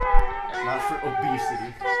Not for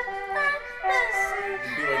obesity.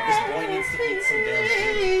 You'd be like, this boy needs to eat some damn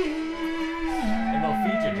food. And they'll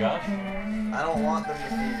feed you, Josh. I don't want them to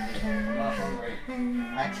feed me. I'm not hungry.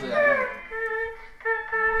 Actually, I am.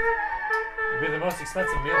 It'd be the most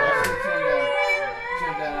expensive meal ever.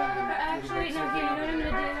 Turn down on the... Actually, no, here, you know what I'm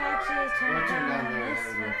gonna do? Actually, is turn Turn down down there. this.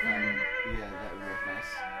 That would look fine. Yeah, that would look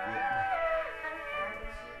nice. Yeah.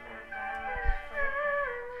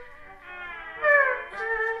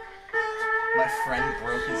 My friend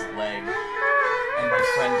broke his leg, and my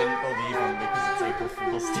friend didn't believe him because it's April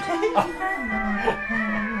Fool's Day.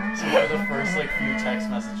 So for the first few text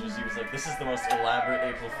messages, he was like, "This is the most elaborate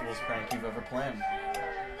April Fool's prank you've ever planned."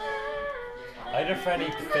 I had a friend,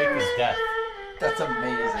 he faked his death. That's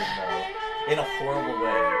amazing, though, in a horrible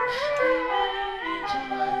way.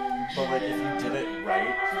 But if you did it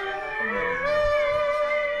right, amazing.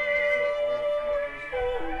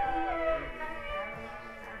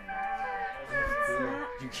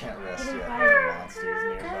 You can't rest yet. There are monsters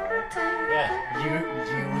nearby. Yeah. You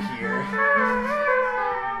here.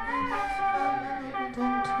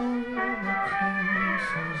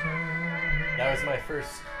 That was my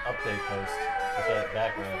first update post with that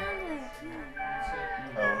background.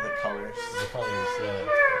 Oh, the colors. The colors,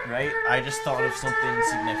 yeah. Right? I just thought of something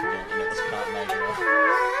significant, and it was Cotton Eye Girl.